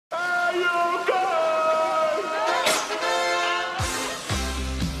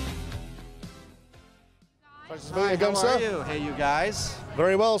Hi, again, how sir? are you? Hey, you guys.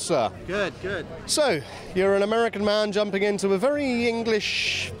 Very well, sir. Good, good. So, you're an American man jumping into a very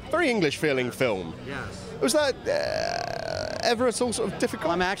English-feeling film. Yes. Was that ever at all sort of difficult?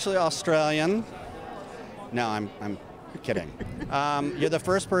 Well, I'm actually Australian. No, I'm kidding. You're the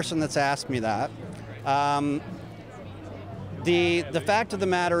first person that's asked me that. The fact of the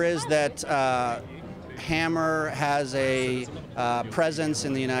matter is that Hammer has a presence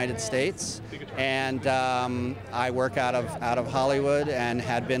in the United States, and I work out of Hollywood and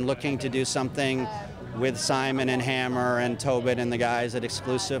had been looking to do something with Simon and Hammer and Tobit and the guys at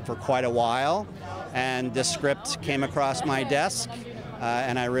Exclusive for quite a while, and this script came across my desk,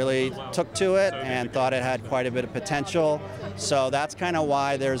 and I really took to it and thought it had quite a bit of potential. So that's kind of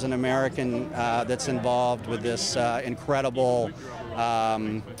why there's an American that's involved with this incredible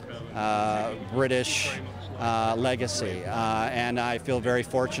British legacy, and I feel very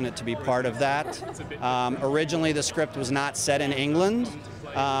fortunate to be part of that. Originally the script was not set in England,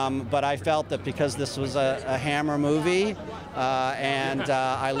 but I felt that because this was a Hammer movie, and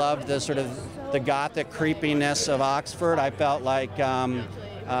I loved the sort of the gothic creepiness of Oxford, I felt like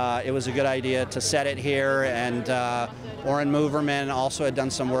it was a good idea to set it here. And Oren Moverman also had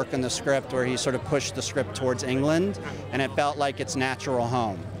done some work in the script where he sort of pushed the script towards England, and it felt like its natural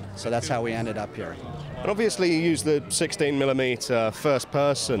home. So that's how we ended up here. And obviously you use the 16mm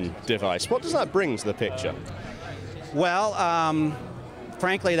first-person device. What does that bring to the picture? Well,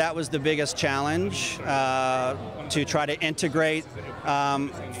 frankly, that was the biggest challenge, to try to integrate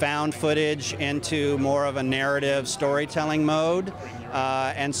found footage into more of a narrative storytelling mode.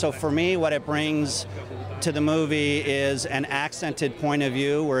 And so for me, what it brings to the movie is an accented point of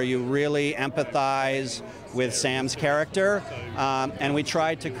view where you really empathize with Sam's character. And we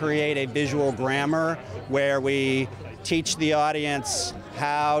tried to create a visual grammar where we teach the audience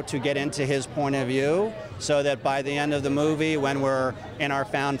how to get into his point of view, so that by the end of the movie, when we're in our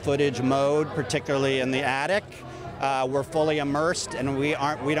found footage mode, particularly in the attic, we're fully immersed and we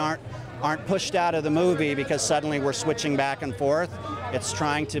aren't pushed out of the movie because suddenly we're switching back and forth. It's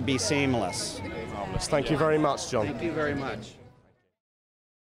trying to be seamless. Thank you very much, John. Thank you very much.